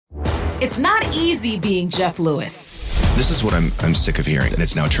It's not easy being Jeff Lewis. This is what I'm sick of hearing, and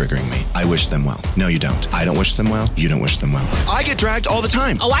it's now triggering me. I wish them well. No, you don't. I don't wish them well. You don't wish them well. I get dragged all the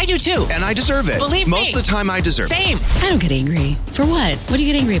time. Oh, I do too. And I deserve it. Believe me. Most of the time, I deserve it. Same. I don't get angry. For what? What do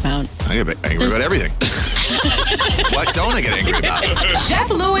you get angry about? I get angry about everything. What don't I get angry about?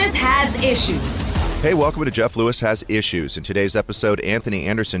 Jeff Lewis has issues. Hey, welcome to Jeff Lewis Has Issues. In today's episode, Anthony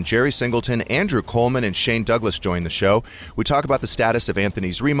Anderson, Jerry Singleton, Andrew Coleman, and Shane Douglas join the show. We talk about the status of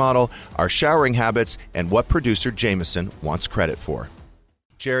Anthony's remodel, our showering habits, and what producer Jameson wants credit for.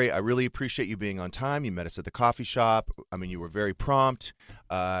 Jerry, I really appreciate you being on time. You met us at the coffee shop. I mean, you were very prompt.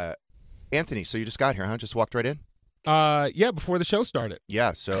 Anthony, so you just got here, huh? Just walked right in? Yeah, before the show started.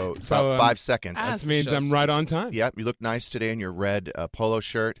 Yeah, so about 5 seconds. That means I'm right on time. Yeah, you look nice today in your red polo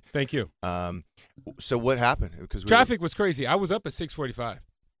shirt. Thank you. So what happened? Because traffic was crazy. I was up at 6:45.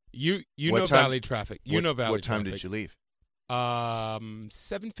 You know Valley traffic. You know Valley traffic. What time did you leave?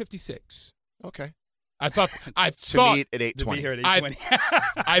 7:56. Okay. I thought to meet at 8:20.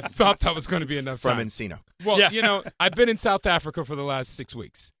 I thought that was going to be enough time. From Encino. Well, you know, I've been in South Africa for the last 6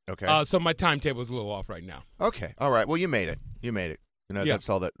 weeks. Okay. So my timetable is a little off right now. Okay. All right. Well, you made it. You know, Yeah. that's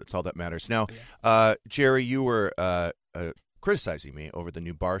all that matters. Now, Jerry, you were criticizing me over the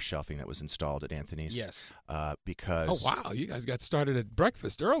new bar shelving that was installed at Anthony's. Yes. Because. Oh wow, you guys got started at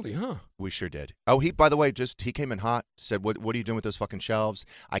breakfast early, huh? We sure did. Oh, by the way, he came in hot. Said, "What are you doing with those fucking shelves?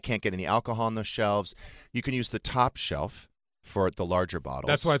 I can't get any alcohol on those shelves. You can use the top shelf for the larger bottles."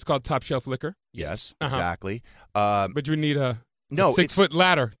 That's why it's called top shelf liquor. Yes, Uh-huh. exactly. But you need a No, 6-foot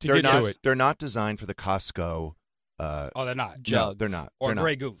ladder to get to it. They're not designed for the Costco. Oh, they're not. No, they're not. Or They're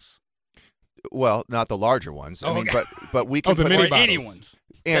Grey not. Goose. Well, not the larger ones. I mean, okay. but we can the put mini Or bottles. any ones.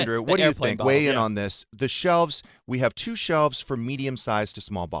 Andrew, The what do you airplane think? bottle, Weigh in yeah. on this. The shelves, we have 2 shelves for medium-sized to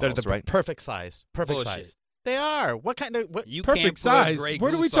small They're bottles, the right? perfect size. Perfect Bullshit. size. They are. What kind of what? You Perfect can't put size. Grey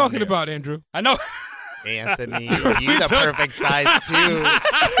What are we Goose on talking there. about, Andrew? I know. Anthony, you the perfect size too.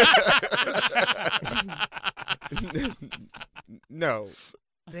 No,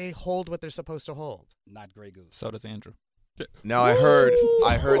 they hold what they're supposed to hold. Not Grey Goose. So does Andrew. Now I heard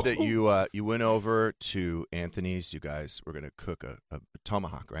that you went over to Anthony's. You guys were going to cook a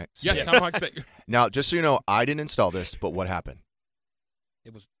tomahawk, right? Yeah, tomahawk steak. Now, just so you know, I didn't install this, but what happened?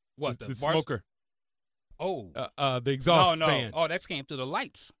 It was what the bars- smoker. Oh, The exhaust no. fan. Oh, that came through the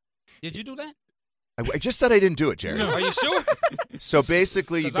lights. Did you do that? I just said I didn't do it, Jerry. No. Are you sure? So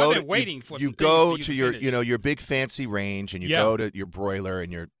basically, you 'Cause go I've to been waiting for you some go things for to you to your finish. your big fancy range, and you Yeah. go to your broiler,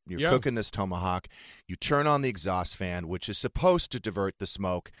 and you're Yeah. cooking this tomahawk. You turn on the exhaust fan, which is supposed to divert the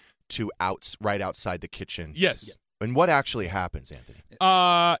smoke to right outside the kitchen. Yes. And what actually happens, Anthony?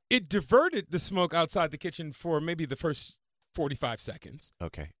 It diverted the smoke outside the kitchen for maybe the first 45 seconds.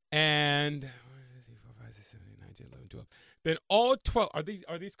 Okay. And 12. Then all 12 are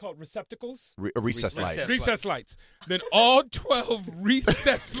these called receptacles? Recess lights. Recess. Recess lights. Then all 12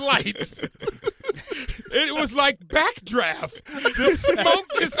 recess lights. It was like backdraft. The smoke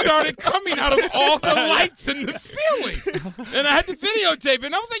just started coming out of all the lights in the ceiling. And I had to videotape it.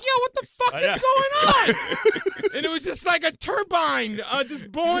 And I was like, yo, what the fuck is going on? And it was just like a turbine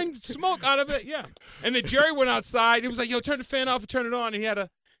just blowing smoke out of it. Yeah. And then Jerry went outside. He was like, yo, turn the fan off and turn it on. And he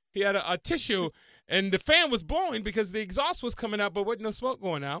had a tissue. And the fan was blowing because the exhaust was coming out, but wasn't no smoke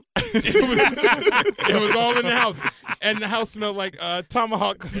going out. It was all in the house. And the house smelled like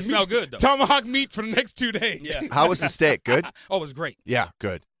tomahawk. It smelled good, though. Tomahawk meat for the next 2 days. Yeah. How was the steak? Good? Oh, it was great. Yeah,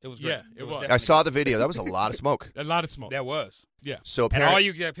 good. It was great. Yeah, it was. I saw the video. That was a lot of smoke. A lot of smoke. That was. Yeah. So And all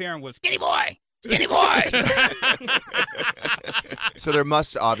you kept hearing was, skinny boy! Skinny boy! So there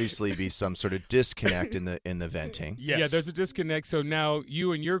must obviously be some sort of disconnect in the venting. Yes. Yeah, there's a disconnect. So now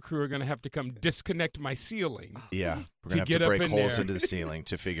you and your crew are going to have to come disconnect my ceiling. Yeah, we're To gonna get have up to break in holes there. into the ceiling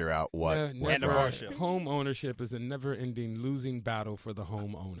to figure out what. And the Never. ownership. Home ownership is a never-ending losing battle for the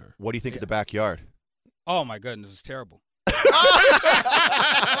homeowner. What do you think of the backyard? Oh, my goodness. It's terrible.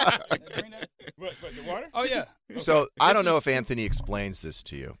 What, the water? Oh, yeah. So I don't know if Anthony explains this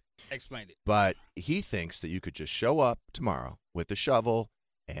to you, Explained it. but he thinks that you could just show up tomorrow with a shovel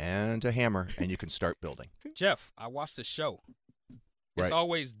and a hammer and you can start building. Jeff, I watched the show. It's Right.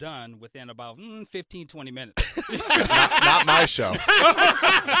 always done within about 15, 20 minutes. Not my show.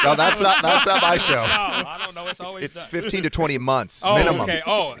 No, that's not my show. No, I don't know. It's always It's done. 15 to 20 months Oh, minimum. okay.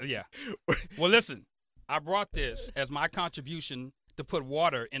 Oh, yeah. Well, listen, I brought this as my contribution to put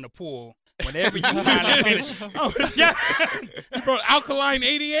water in the pool whenever you finally finish. Oh, yeah. You brought Alkaline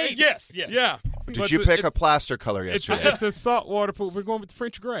 88? Yes. Yeah. Did you pick a plaster color yesterday? It's a saltwater pool. We're going with the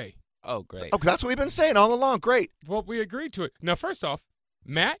French gray. Oh, great. Oh, that's what we've been saying all along. Great. Well, we agreed to it. Now, first off,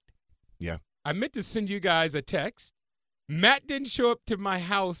 Matt. Yeah. I meant to send you guys a text. Matt didn't show up to my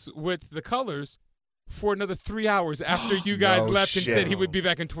house with the colors for another 3 hours after you guys No left and said shit. he would be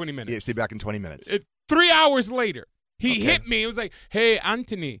back in 20 minutes. Yes, be back in 20 minutes. 3 hours later, he Okay. hit me. It was like, "Hey,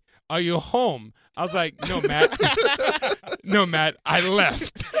 Anthony, are you home?" I was like, "No, Matt. No, Matt, I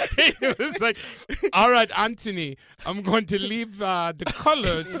left." It was like, "All right, Anthony, I'm going to leave the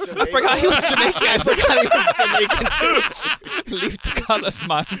colors." I forgot he was Jamaican. too. Leave the colors,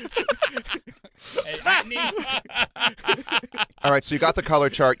 man. Hey, Anthony, All right, so you got the color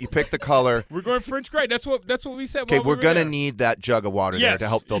chart. You picked the color. We're going French grade. That's what we said. Okay, while we we're were going to there. need that jug of water there yes. to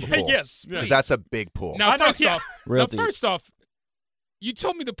help fill the pool. Yes, 'Cause please. that's a big pool. Now, I know, first yeah. off, Real now, deep. first off, you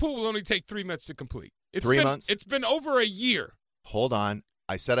told me the pool will only take 3 months to complete. It's 3 been, months? It's been over a year. Hold on.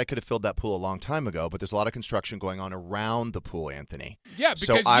 I said I could have filled that pool a long time ago, but there's a lot of construction going on around the pool, Anthony. Yeah,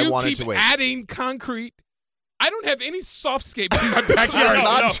 So because I you wanted keep to wait. adding concrete. I don't have any softscape in my backyard. No,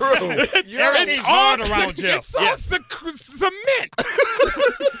 Not no. true. Everything's hard around Jeff. It's all Yes. cement.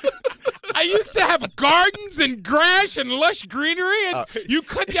 I used to have gardens and grass and lush greenery, and you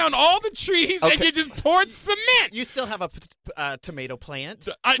cut down all the trees and Okay. you just poured cement. You still have a tomato plant.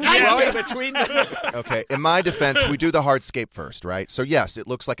 I Well, do. between the Okay, in my defense, we do the hardscape first, right? So, yes, it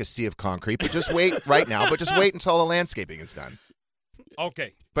looks like a sea of concrete, but just wait right now. But just wait until the landscaping is done.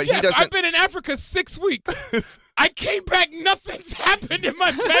 Okay. But Jeff, he doesn't. I've been in Africa 6 weeks. I came back, nothing's happened in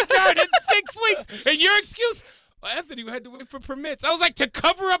my backyard in 6 weeks. And your excuse, well, Anthony, we had to wait for permits. I was like, to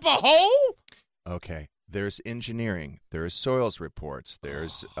cover up a hole? Okay, there's engineering, there's soils reports,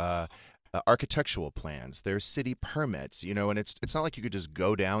 there's architectural plans, there's city permits, you know, and it's not like you could just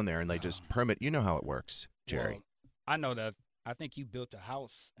go down there and they just permit. You know how it works, Jerry. Well, I know that. I think you built a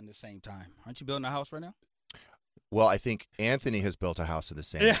house in the same time. Aren't you building a house right now? Well, I think Anthony has built a house at the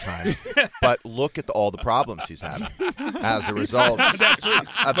same time, but look at all the problems he's having as a result. That's true.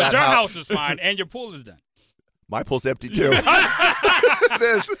 About But your how- house is fine and your pool is done. My pool's empty too. It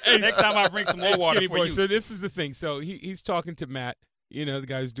is. Next time I bring some more Hey, water Skinny for boy, you. So this is the thing. So he's talking to Matt. You know, the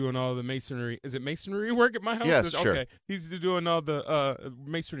guy who's doing all the masonry. Is it masonry work at my house? Yes, sure. Okay. He's doing all the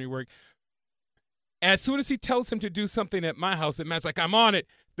masonry work. As soon as he tells him to do something at my house, and Matt's like, "I'm on it."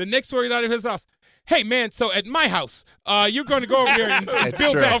 The next word out of his house, "Hey, man, so at my house, you're going to go over there and It's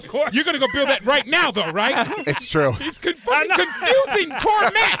build true. that. Of course. You're going to go build that right now, though, right?" It's true. He's confusing poor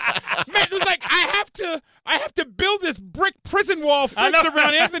Matt. Matt was like, I have to build this brick prison wall fence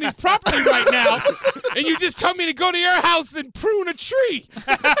around Anthony's property right now, and you just told me to go to your house and prune a tree.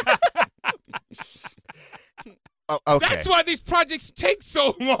 Oh, okay. That's why these projects take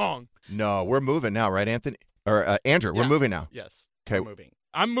so long. No, we're moving now, right, Anthony? Or Andrew, we're Yeah. moving now. yes. Okay. We're moving.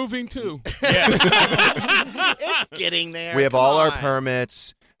 I'm moving too. It's getting there. We have Come all our on.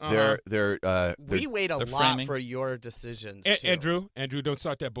 permits. Uh-huh. We wait a they're lot framing. for your decisions. too. Andrew, don't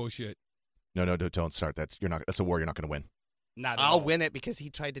start that bullshit. No, don't start. That's a war you're not going to win. Not at I'll all. win it because he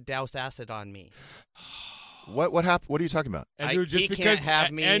tried to douse acid on me. What happened? What are you talking about? Andrew, just he because can't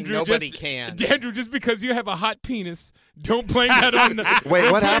have me. Andrew, Nobody just, can. Andrew, just because you have a hot penis, don't blame that on the Wait,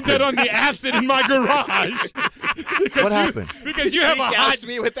 what blame happened? that on the acid in my garage. Because What you- happened? Because you have He a hot doused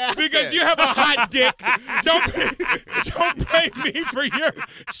me with acid. Because you have a hot dick. Don't blame me for your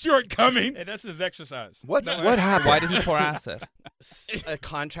shortcomings. Hey, that's his exercise. What happened? Why did he pour acid? A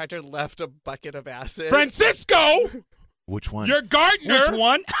contractor left a bucket of acid. Francisco, Which one? your gardener, Which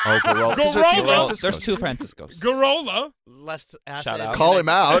one? Oh, Garola. 'Cause there's Garola. two Well, Franciscos. there's two Franciscos. Garola, Left acid. Shout out. Call him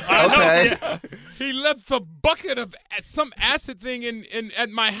out. Okay. he left a bucket of some acid thing in at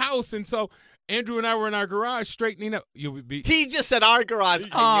my house, and so Andrew and I were in our garage straightening up. You would be. He just said our garage.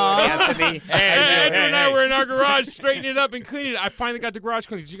 Aw. Anthony. Andrew and I were in our garage straightening it up and cleaning it. I finally got the garage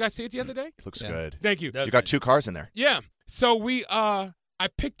cleaned. Did you guys see it the other day? Looks Yeah. good. Thank you. Does You got it? 2 cars in there. Yeah. So I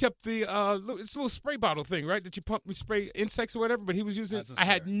picked up the it's a little spray bottle thing, right? That you pump, we spray insects or whatever. But he was using it. That's a I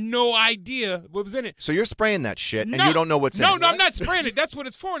had sprayer. no idea what was in it. So you're spraying that shit, and you don't know what's in No, it. no, I'm not spraying it. That's what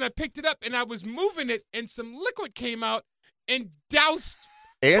it's for. And I picked it up and I was moving it, and some liquid came out and doused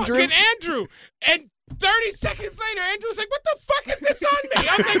Andrew? fucking Andrew. And 30 seconds later, Andrew was like, "What the fuck is this on me?"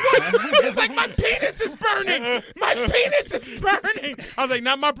 I was like, "What?" He's like, "My penis is burning. My penis is burning." I was like,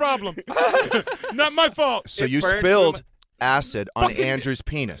 "Not my problem. Not my fault." So It you burned spilled acid on Fucking- Andrew's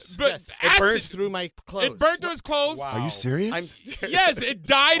penis. But Yes, it burned acid- through my clothes. It burned through his clothes. Wow. Are you serious? I'm serious. Yes, it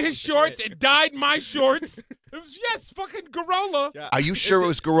dyed his shorts. It dyed my shorts. It was fucking Garola. Yeah. Are you sure it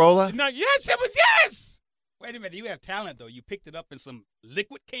was Garola? No, yes, it was yes. Wait a minute, you have talent though. You picked it up and some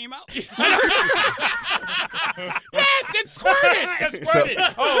liquid came out. Yes, it squirted. It squirted.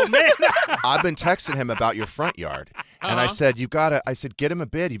 Oh man. I've been texting him about your front yard, and I said, I said, get him a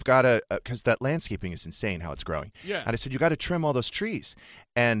bid. You've got to, because that landscaping is insane how it's growing. Yeah. And I said, you got to trim all those trees.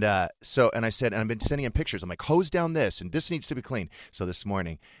 And I said, and I've been sending him pictures. I'm like, hose down this, and this needs to be clean. So this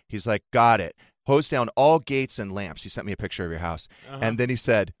morning, he's like, got it. Hose down all gates and lamps. He sent me a picture of your house. And then he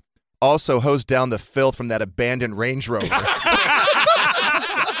said, also hose down the filth from that abandoned Range Rover.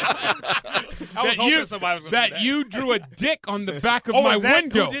 You drew a dick on the back of Oh, my is that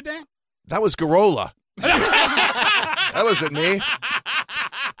window. who did that? That was Garola. That wasn't me.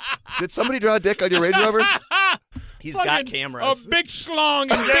 Did somebody draw a dick on your Range Rover? He's got Fucking cameras. A big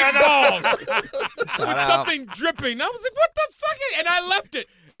schlong and big balls with something dripping. I was like, what the fuck? And I left it.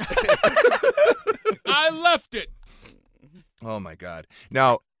 I left it. Oh, my God.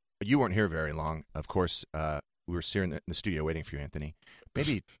 Now, you weren't here very long. Of course, we were here in the studio waiting for you, Anthony.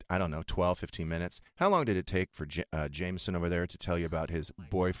 Maybe, I don't know, 12, 15 minutes. How long did it take for Jameson over there to tell you about his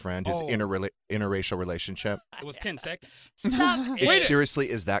boyfriend, his interracial relationship? It was 10 seconds. Stop. It seriously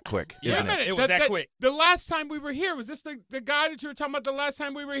is that quick, isn't it? It was that quick. The last time we were here, was this the guy that you were talking about the last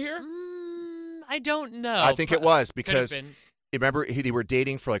time we were here? I don't know. I think it was because... Could have been. Remember, they were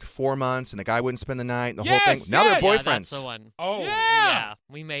dating for like 4 months, and the guy wouldn't spend the night, and the whole Yes, thing. Now they're yes. Yeah, boyfriends. that's the one. Oh. Yeah,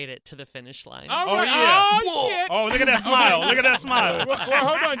 we made it to the finish line. All Oh, right. yeah. Oh, shit. Oh, look at that smile. Look at that smile.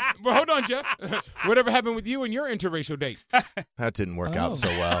 Well, hold on, Jeff. Whatever happened with you and your interracial date? That didn't work out so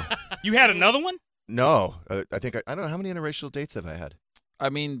well. You had another one? No, I think I don't know how many interracial dates have I had. I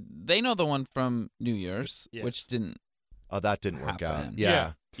mean, they know the one from New Year's, Yes. which didn't. Oh, that didn't work out. Happen.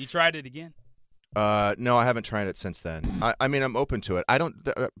 Yeah. You tried it again? No, I haven't tried it since then. I mean, I'm open to it. I don't.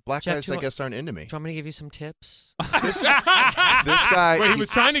 Black Jeff, guys, do you I guess, aren't into me. Do you want me to give you some tips? This guy. Wait, he was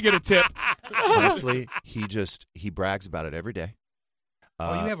trying to get a tip. Honestly, he brags about it every day.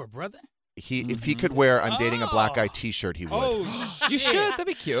 Oh, you have a brother? If he could wear "I'm dating a black guy" T-shirt, he would. Oh, shit. You should. That'd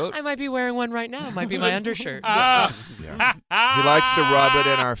be cute. I might be wearing one right now. It might be my undershirt. Yeah. He likes to rub it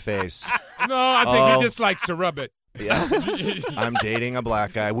in our face. No, I think Oh. he just likes to rub it. Yeah. I'm dating a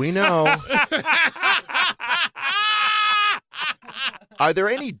black guy. We know. Are there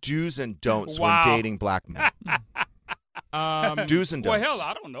any do's and don'ts Wow. when dating black men? Do's and Well, don'ts. hell,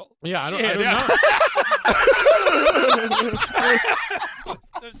 I don't know. Yeah, I don't Shit, know.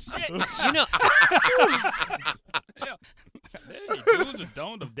 You know, There do's or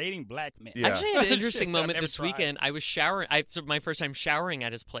don't of dating black men. Yeah. actually, I had an interesting Shit, I've moment never this tried. weekend. I was showering. It's my first time showering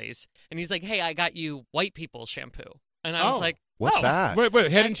at his place, and he's like, "Hey, I got you white people shampoo," and I was Oh. like, What's "Oh." that?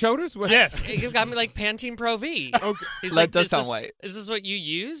 Wait, Head and Shoulders? What? Yes. He got me like Pantene Pro V. Okay. He's That like, does "This sound is- white. Is this what you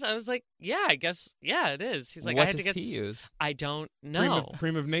use?" I was like, "Yeah, I guess. Yeah, it is." He's like, what "I had to does get." he use? I don't Cream know.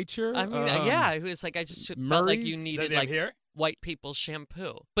 Cream of Nature? I mean, yeah, it was like I just felt like you Murray's? Does needed he have like hair? white people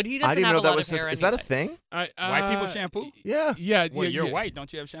shampoo, but he I doesn't didn't have know a that lot was. of hair. Is that a anyway. thing? White people shampoo? Yeah. Yeah. Well, you're yeah. white.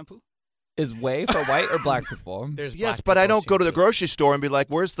 Don't you have shampoo? Is way for white or black people? There's Yes, black but I people don't go to the shampoo. grocery store and be like,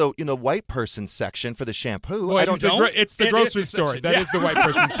 "Where's the white person section for the shampoo?" Well, I it's don't. the it's the It grocery is the store. section. That is the white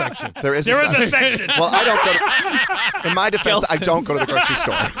person section. There is. There is a section. section. Well, I don't go. In my defense, I don't go to the grocery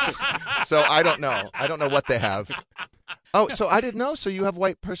store, so I don't know. I don't know what they have. Oh, so I didn't know. So you have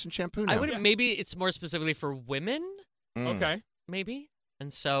white person shampoo now? I would maybe it's more specifically for women, Mm. Okay. maybe.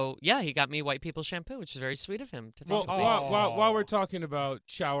 And so, yeah, he got me white people shampoo, which is very sweet of him to Well, think of me. while we're talking about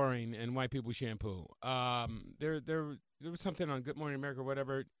showering and white people shampoo, there was something on Good Morning America, or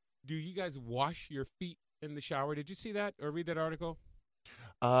whatever. Do you guys wash your feet in the shower? Did you see that or read that article?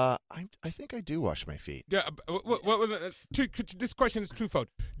 I think I do wash my feet. Yeah. This question is twofold.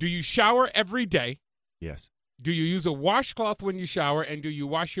 Do you shower every day? Yes. Do you use a washcloth when you shower? And do you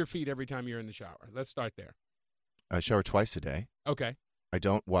wash your feet every time you're in the shower? Let's start there. I shower twice a day. Okay. I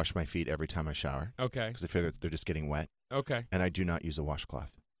don't wash my feet every time I shower Okay. because I feel that they're just getting wet, Okay. and I do not use a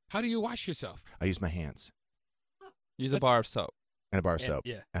washcloth. How do you wash yourself? I use my hands Use a bar of soap. and a bar of soap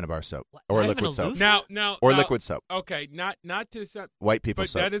yeah. and a bar of soap What, or not even liquid a soap loofah? Now, or now- liquid soap. Okay, not to, White people but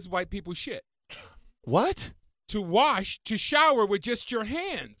soap. that is white people shit. What? To shower with just your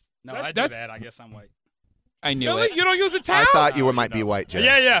hands. No, That's- I do that's- that. I guess I'm white. I knew Really? it. You don't use a towel? I thought you No, might be no. white, Jay.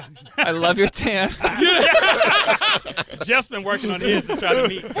 Yeah. I love your tan. Jeff's been working on his to try to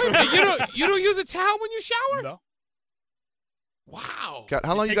meet. You don't use a towel when you shower? No. Wow. God,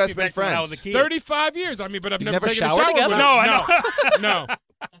 how long you Takes guys me been back to when I was friends? a kid. 35 years. I mean, but I've You never never taken a showered shower together? with No, I No.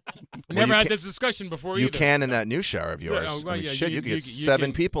 Never you had can- this discussion before You either. can in that new shower of yours. Yeah, oh, well, I mean, yeah, shit, you, you get 7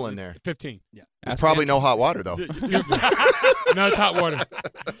 can- people in there. 15. There's Ask probably Andrew. no hot water though. No, it's hot water.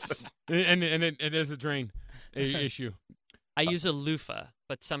 And it is a drain issue. I use a loofah,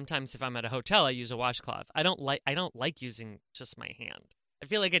 but sometimes if I'm at a hotel, I use a washcloth. I don't like using just my hand. I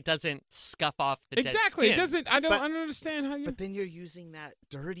feel like it doesn't scuff off the dead Exactly. skin. It doesn't. I don't understand how you. But then you're using that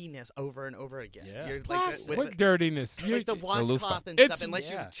dirtiness over and over again. Yeah. You're It's like, with What dirtiness? like the loofah. washcloth and It's- stuff, unless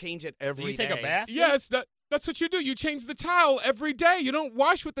yeah. you change it Do every you take a day. bath? Yes, that's what you do. You change the towel every day. You don't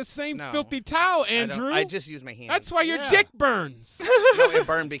wash with the same No. filthy towel, I don't- Andrew. I just use my hands. That's why your Yeah. dick burns. No, it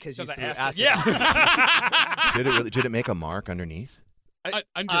burned because you Because threw of acid. acid. Yeah. Did it make a mark underneath?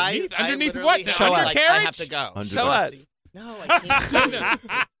 Underneath? I Underneath literally what? have- The Show us. like, I have undercarriage? to go. Under Show the- us. No, I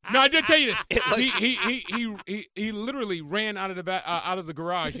can't. No, I did tell you this. It looks- He literally ran out of the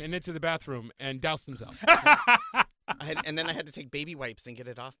garage and into the bathroom and doused himself. And then I had to take baby wipes and get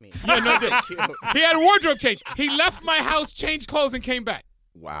it off me. Yeah, no, So cute. he had a wardrobe change. He left my house, changed clothes, and came back.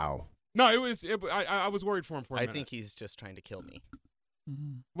 Wow. No, I was worried for him for a I minute. think he's just trying to kill me.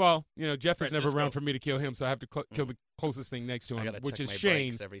 Well, Jeff is never Francisco. around for me to kill him, so I have to kill the closest thing next to I him, gotta which check is my Shane.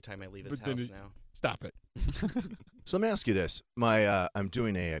 brakes every time I leave his But then house it- now. Stop it. So let me ask you this. I'm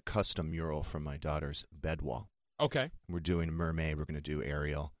doing a custom mural from my daughter's bed wall. Okay. We're doing Mermaid. We're going to do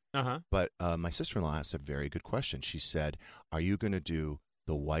Ariel. Uh-huh. But my sister-in-law asked a very good question. She said, "Are you going to do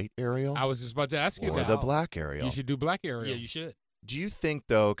the white Ariel I was just about to ask you or that. the black Ariel?" You should do black Ariel. Yeah, you should. Do you think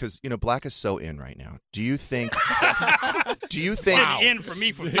though, because black is so in right now? Do you think? Wow. In for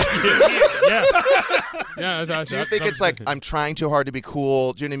me for 50 years. Yeah. Yeah. Do you think it's like I'm trying too hard to be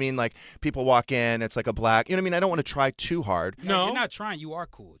cool? Do you know what I mean? Like people walk in, it's like a black. You know what I mean? I don't want to try too hard. No. You're not trying. You are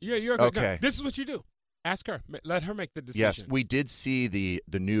cool. Yeah, you're good. No, Okay. this is what you do. Ask her. Let her make the decision. Yes, we did see the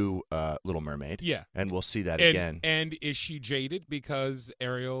new Little Mermaid. Yeah. And we'll see that And, again. and is she jaded because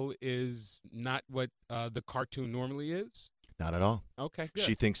Ariel is not what the cartoon normally is? Not at all. Okay,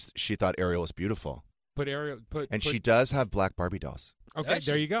 good. She thought Ariel was beautiful, Put Ariel. and she does have black Barbie dolls. Okay, Does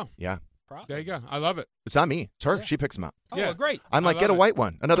there she? you go. Yeah, Probably. There you go. I love it. it's not me. It's her. Yeah. She picks them out. Oh, Yeah. well, great. I'm I like, love get a it. white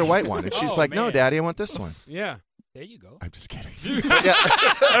one, another white one, and she's Oh, like, no, man. Daddy, I want this one. Yeah. There you go. I'm just kidding. She's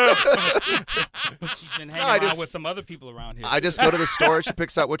been hanging I around just- with some other people around here. I just go to the store. She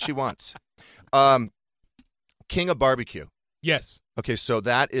picks out what she wants. King of Barbecue. Yes. Okay, so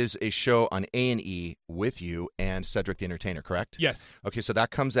that is a show on A&E with you and Cedric the Entertainer, correct? Yes. Okay, so that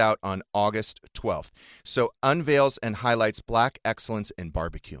comes out on August 12th. So unveils and highlights black excellence in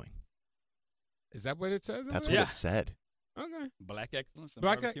barbecuing. Is that what it says? over That's there? what it said. Okay. Black excellence. and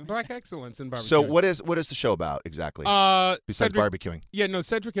Black barbecue. black excellence in barbecue. So what is the show about exactly? Besides Cedric, barbecuing. Yeah, no,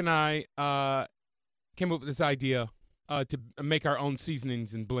 Cedric and I came up with this idea to make our own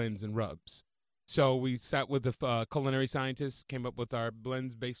seasonings and blends and rubs. So we sat with the culinary scientists, came up with our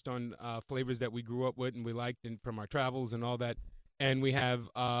blends based on flavors that we grew up with and we liked and from our travels and all that. And we have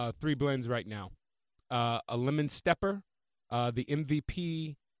 3 blends right now. A lemon stepper, the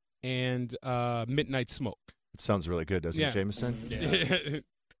MVP, and midnight smoke. It sounds really good, doesn't Yeah. it, Jameson?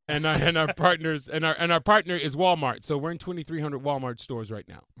 and our partners and our partner is Walmart. So we're in 2,300 Walmart stores right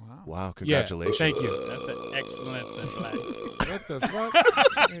now. Wow. Wow, Yeah, congratulations. thank you. That's an excellence in black. What the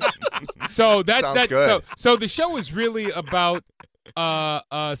fuck? So Sounds good. so the show is really about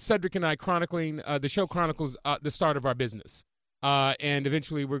Cedric and I chronicling. The show chronicles the start of our business, and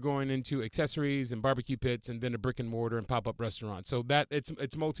eventually we're going into accessories and barbecue pits, and then a brick and mortar and pop up restaurant. So that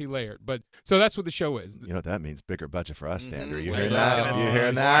it's multi-layered. But so that's what the show is. You know what that means? Bigger budget for us, Standard. You Mhm. hearing I was that? gonna You say,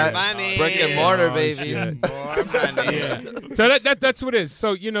 hearing more that? money. Brick and mortar, Oh, baby. shit. More money. Yeah. So that's what it is.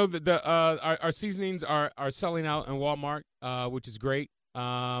 So our seasonings are selling out in Walmart, which is great.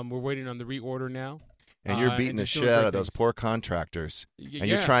 We're waiting on the reorder now. And you're beating the just doing shit out great of those things. poor contractors. Y- And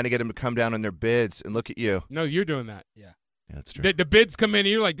you're yeah. trying to get them to come down on their bids. And look at you. No, you're doing that. Yeah, that's true. The bids come in and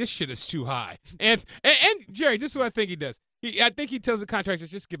you're like, this shit is too high. And Jerry, this is what I think he does. I think he tells the contractors,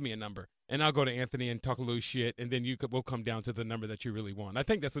 just give me a number, and I'll go to Anthony and talk a little shit, and then we'll come down to the number that you really want. I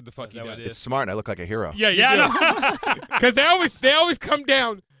think that's what the fuck Is he that what does. it It's smart, and I look like a hero. Yeah, Yeah, because they always come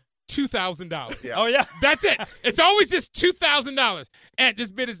down $2,000. Yeah. Oh yeah. That's it. It's always just $2,000. And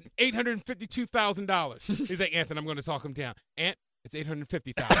this bid is $852,000. He's like, Anthony, I'm going to talk him down. Ant, it's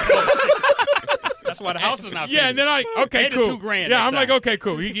 $850,000. That's why the house is not. Yeah, and then okay, Pay the cool. $2,000 Yeah, next I'm like, time. okay,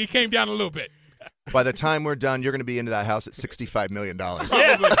 cool. He came down a little bit. By the time we're done, you're going to be into that house at $65 million.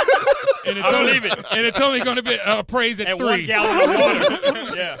 Yeah. And it's I only, believe it. And it's only going to be appraised at And 3. 1 gallon of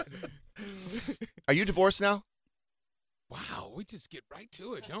water. Yeah. Are you divorced now? Wow, we just get right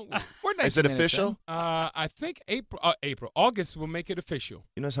to it, don't we? We're Is it 19 minutes official? in. I think August will make it official.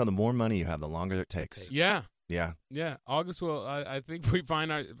 You notice how the more money you have, the longer it takes. Yeah. Yeah. Yeah, August will. I think we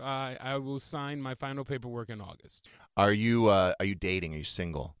find our. I will sign my final paperwork in August. Are you dating? Are you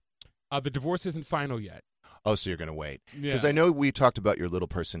single? The divorce isn't final yet. Oh, so you're going to wait. Yeah. Because I know we talked about your little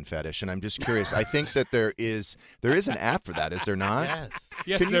person fetish, and I'm just curious. I think that there is an app for that, is there not? Yes.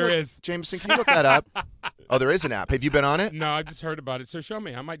 Yes, Can you there look- is. Jameson, can you look that up? Oh, there is an app. Have you been on it? No, I've just heard about it. So show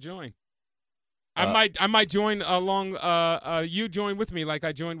me. I might join. I might join along. You join with me, like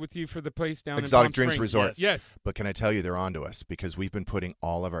I joined with you for the place down Exotic in Palm Drinks Springs. Resort. Yes. But can I tell you, they're on to us because we've been putting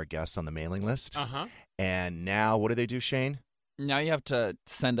all of our guests on the mailing list. Uh-huh. And now, what do they do, Shane? Now you have to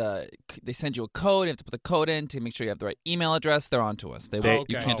they send you a code. You have to put the code in to make sure you have the right email address. They're on to us. You Okay.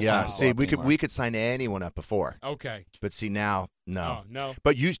 can't just Yeah, sign see, up we anymore. could sign anyone up before. Okay. But see, now, no. Oh, no.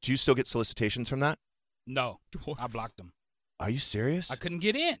 But do you still get solicitations from that? No, I blocked them. Are you serious? I couldn't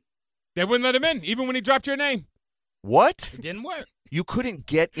get in. They wouldn't let him in, even when he dropped your name. What? It didn't work. You couldn't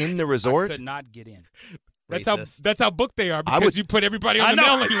get in the I resort? could not get in. That's how booked they are because would- you put everybody I on the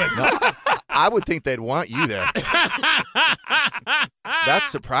know. mailing list. No, I would think they'd want you there. That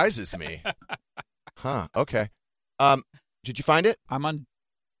surprises me. Huh, okay. Did you find it? I'm on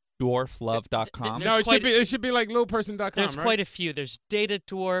dwarflove.com. There's No, it should be like littleperson.com, There's right? quite a few. There's Data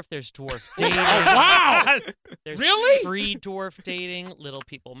Dwarf. There's Dwarf Dating. Wow! There's Really? Free Dwarf Dating. Little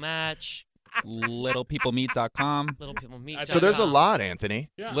People Match. littlepeoplemeet.com. Little People Meet. So there's a lot, Anthony.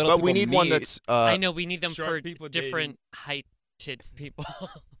 Yeah. Little But we People need one Meet. that's I know we need them Short for people different heighted people.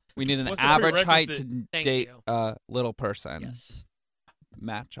 We need an What's the average height to prerequisite? Thank date you. a little person. Yes.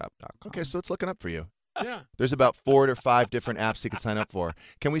 Matchup.com. Okay, so it's looking up for you. Yeah. There's about 4 to 5 different apps you can sign up for.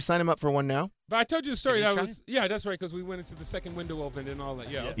 Can we sign him up for one now? But I told you the story. Give it a That try. was that's right, because we went into the second window open and all that.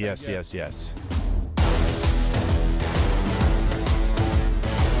 Yeah. okay, Yes, yeah. yes.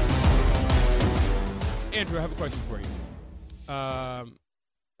 Andrew, I have a question for you.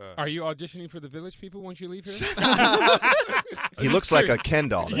 Are you auditioning for the Village People once you leave here? He looks like a Ken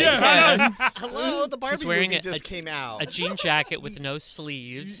doll. doesn't he? Yeah. Hello, the Barbie He's wearing movie a- just came out. A jean jacket with no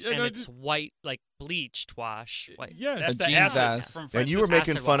sleeves, Yeah, and no, it's white, like bleached wash. White. Yes. That's A the jean acid vest. from And you were Francis.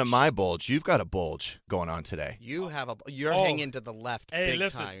 making Acid fun of wash. my bulge. You've got a bulge going on today. You're Oh. hanging to the left Hey, big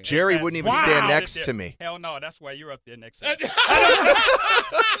listen. time. Jerry That's- wouldn't even Wow. stand next to me. Hell no, that's why you're up there next to me.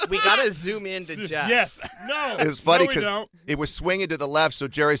 We gotta zoom in to Jeff. Yes. No. It was funny no, we because don't. it was swinging to the left, so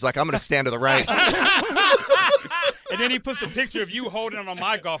Jerry's like, I'm going to stand to the right. And then he puts a picture of you holding him on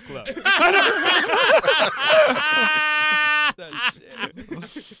my golf club. I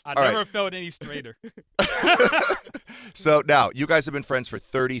All right. never felt any straighter. So now, you guys have been friends for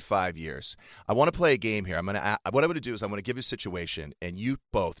 35 years. I want to play a game here. What I'm going to do is I'm going to give you a situation, and you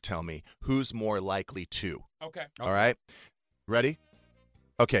both tell me who's more likely to. Okay. All right? Ready?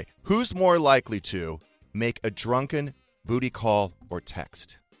 Okay. Who's more likely to make a drunken booty call or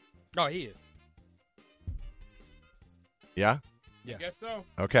text? Oh, he is. Yeah? I guess so.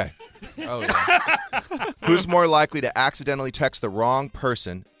 Okay. Oh, yeah. Who's more likely to accidentally text the wrong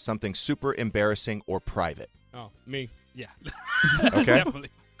person something super embarrassing or private? Oh, me. Yeah. Okay. Definitely.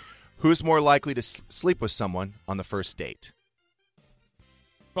 Who's more likely to sleep with someone on the first date?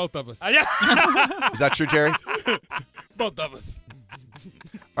 Both of us. Yeah. Is that true, Jerry? Both of us.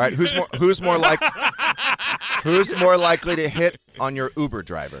 All right. Who's more likely to hit on your Uber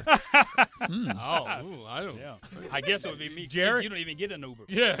driver? Oh, ooh, I don't. Yeah. I guess it would be me. Jerry? You don't even get an Uber.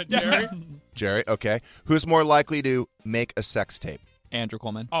 Yeah, Jerry. Jerry. Okay. Who's more likely to make a sex tape? Andrew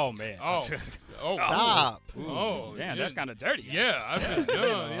Coleman. Oh, man. Oh. Oh. Stop. Ooh, Oh, damn, yeah. that's kind of dirty. Yeah, I just,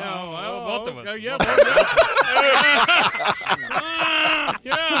 both of us. Yeah, Both both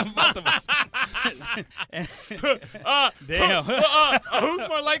Yeah, both of us. Damn. Who's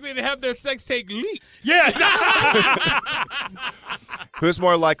more likely to have their sex tape leaked? Yeah. Who's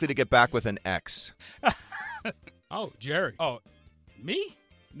more likely to get back with an ex? Oh, Jerry. Oh, me?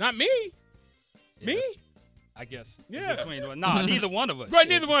 Not me. Me? Yes. I guess. Yeah. Nah, neither one of us. Right,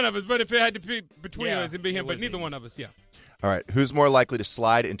 neither one of us. But if it had to be between Yeah, us, it'd be him. it But would neither be. one of us, yeah. All right. Who's more likely to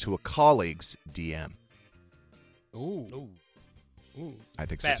slide into a colleague's DM? Ooh. Ooh, Ooh. I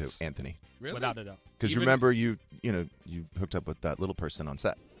think so Facts. too, Anthony. Really? without a doubt. Because Even- remember, you hooked up with that little person on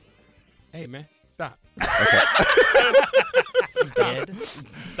set. Hey, man, stop. Dead.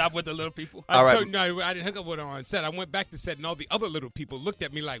 Stop with the little people. All right. No, I didn't hook up with her on set. I went back to set, and all the other little people looked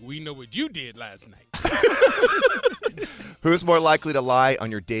at me like, we know what you did last night. Who's more likely to lie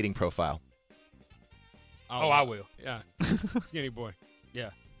on your dating profile? Oh, I will. Yeah. Skinny boy.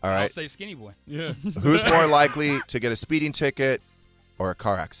 Yeah. All I'll right. say skinny boy. Yeah. Who's more likely to get a speeding ticket or a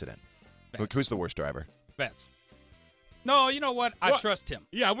car accident? Facts. Who's the worst driver? Facts. No, you know what? I What? trust him.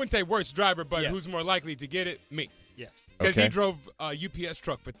 Yeah, I wouldn't say worst driver, but Yes. who's more likely to get it? Me. Yes. Because Okay. he drove a UPS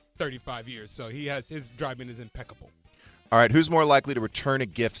truck for 35 years, so his driving is impeccable. All right. Who's more likely to return a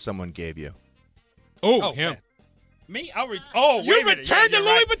gift someone gave you? Oh, Oh, him. man. Me? You wait a minute. returned Yeah, the you're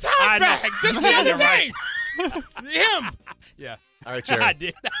Louis right. Vuitton I know. bag just the other You're day. right. Him. Yeah. All right, I Jerry.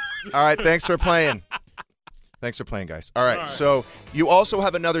 did. All right, thanks for playing. Thanks for playing, guys. All right, so you also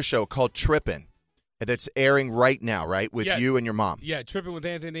have another show called Trippin' that's airing right now, right, with Yes. you and your mom. Yeah, Tripping with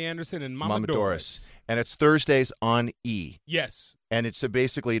Anthony Anderson and Mama Doris. And it's Thursdays on E. Yes. And it's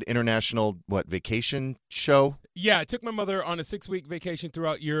basically an international, vacation show? Yeah, I took my mother on a 6-week vacation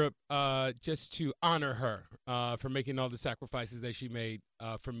throughout Europe just to honor her for making all the sacrifices that she made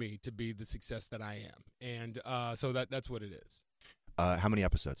for me to be the success that I am. And so that's what it is. How many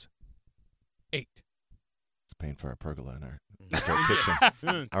episodes? 8. It's paying for our pergola in our outdoor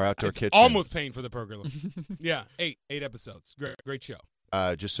kitchen. Our outdoor It's kitchen. almost paying for the pergola. Yeah, 8 episodes. Great show.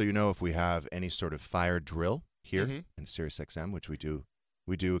 Just so you know, if we have any sort of fire drill here Mhm. in SiriusXM, which we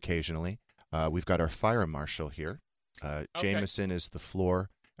do occasionally, we've got our fire marshal here. Jameson is the floor.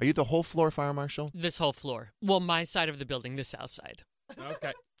 Are you the whole floor fire marshal? This whole floor. Well, my side of the building, the south side.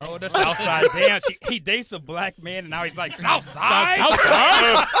 Okay. Oh, the South Side. Damn, he dates a black man, and now he's like, South Side?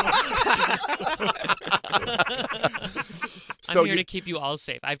 So I'm here you- to keep you all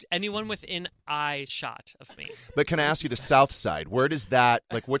safe. Anyone within eye shot of me. But can I ask you the south side? Where does that,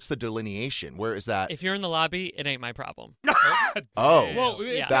 what's the delineation? Where is that? If you're in the lobby, it ain't my problem. Oh, Well,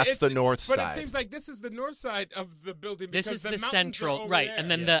 Yeah. that's the north but side. it seems like this is the north side of the building. This because is the the mountains are central, over right? there.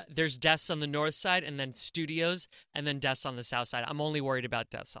 And then Yes. there's desks on the north side, and then studios, and then desks on the south side. I'm only worried about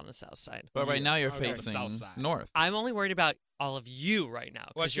desks on the south side. But right now you're Okay. facing South side. north. I'm only worried about all of you right now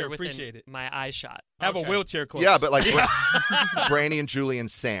Well, because sure, you're within appreciate it. my eye shot. Have a wheelchair close. Yeah, but like Brandy and Julie and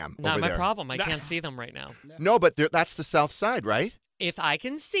Sam Not over my there. problem. I can't see them right now. No, but that's the south side, right? If I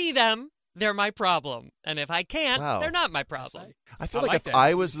can see them, they're my problem, and if I can't, Wow. they're not my problem. I feel I like like if that.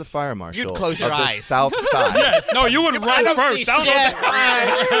 I was the fire marshal You'd close your of the eyes. south side. Yes. No, you would run don't first. see I don't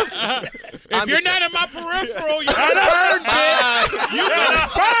know shit. If I'm you're just not in my peripheral, you're gonna burn, bitch. You gonna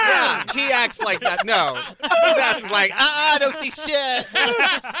burn. He acts like that. No. His ass is like, I don't see shit.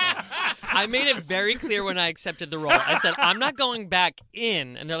 I made it very clear when I accepted the role. I said, I'm not going back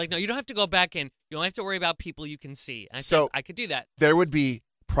in. And they're like, no, you don't have to go back in. You only have to worry about people you can see. And I So- said, I could do that. There would be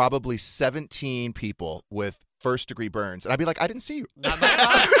probably 17 people with first-degree burns, and I'd be like, I didn't see you. Not my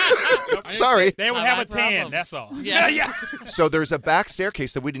problem. Sorry. They would Not have my a tan. problem. That's all. Yeah. So there's a back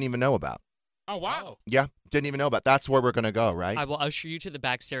staircase that we didn't even know about. Oh wow. Yeah, didn't even know about. That's where we're going to go, right? I will usher you to the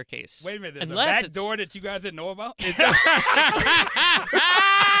back staircase. Wait a minute. There's Unless a back it's door that you guys didn't know about?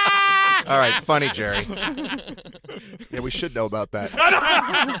 All right, funny, Jerry. Yeah, we should know about that.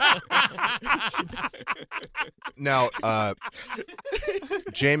 Now,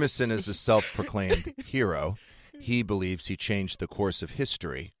 Jameson is a self-proclaimed hero. He believes he changed the course of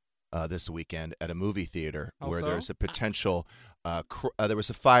history this weekend at a movie theater where so? there's a potential. There was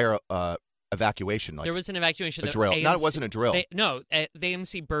a fire evacuation. Like there was an evacuation. a The drill. No, it AMC wasn't a drill. The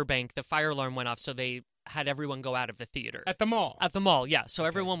AMC Burbank, the fire alarm went off, so they had everyone go out of the theater. At the mall. At the mall, yeah. So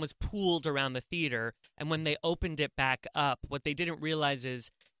everyone was pooled around the theater, and when they opened it back up, what they didn't realize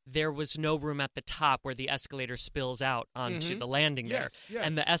is there was no room at the top where the escalator spills out onto the landing there. Yes.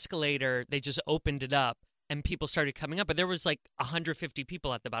 And the escalator, they just opened it up, and people started coming up, but there was like 150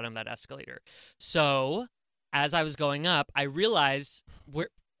 people at the bottom of that escalator. So as I was going up, I realized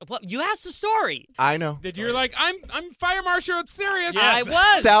you asked the story. I know. Did you're like, I'm fire marshal at Sirius. I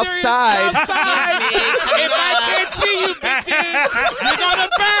was. South Sirius side. South side. If I can't see you, bitches, you're gonna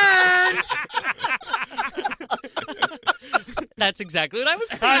burn. That's exactly what I was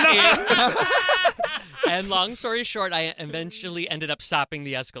thinking. And long story short, I eventually ended up stopping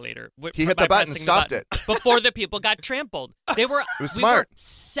the escalator. He hit by the button and pressing stopped button before the people got trampled. They were was we smart. were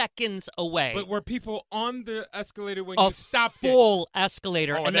seconds away. But were people on the escalator when A you stopped it? full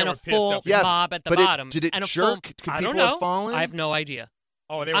escalator Oh, and they then were a pissed full off. Yes, mob at the but bottom. did it and a jerk? full, Could I people don't know. have fallen? I have no idea.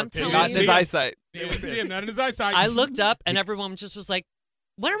 Oh, they were I'm pissed. telling Not you. in his eyesight. They didn't see him, not in his eyesight. I looked up and everyone just was like,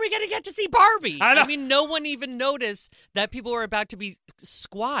 when are we going to get to see Barbie? I know. I mean, no one even noticed that people were about to be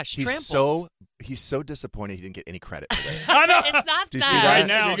squashed, trampled. He's so disappointed he didn't get any credit for this. I know. It's not Do you that. see that? Right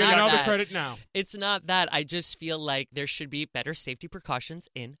now. You're It's getting not all the that. credit now. It's not that. I just feel like there should be better safety precautions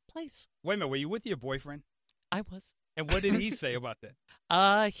in place. Wait a minute. Were you with your boyfriend? I was. And what did he say about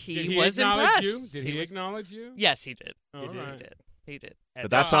that? He Did he was acknowledge impressed. you? Did he acknowledge you? Yes, he did. All He did. He right. did. He did. But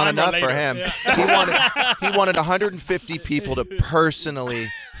that's not On or enough for later. him. Yeah. He wanted 150 people to personally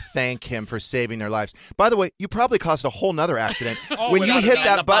thank him for saving their lives. By the way, you probably caused a whole nother accident. Oh, When you without a hit doubt.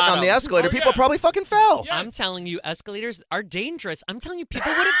 that The button on the bottom. escalator, Oh, people yeah. probably fucking fell. Yeah. I'm telling you, escalators are dangerous. I'm telling you,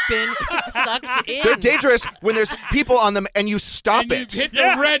 people would have been sucked in. They're dangerous when there's people on them and you stop And you it. hit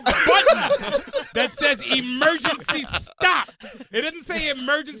the red button that says emergency stop. It doesn't say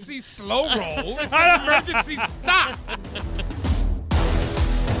emergency slow roll. It says emergency stop.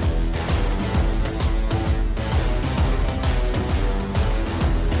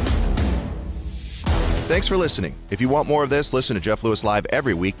 Thanks for listening. If you want more of this, listen to Jeff Lewis Live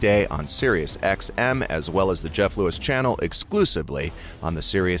every weekday on Sirius XM, as well as the Jeff Lewis channel exclusively on the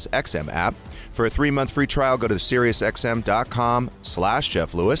Sirius XM app. For a 3-month free trial, go to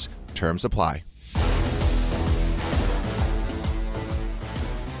SiriusXM.com/Jeff Lewis. Terms apply.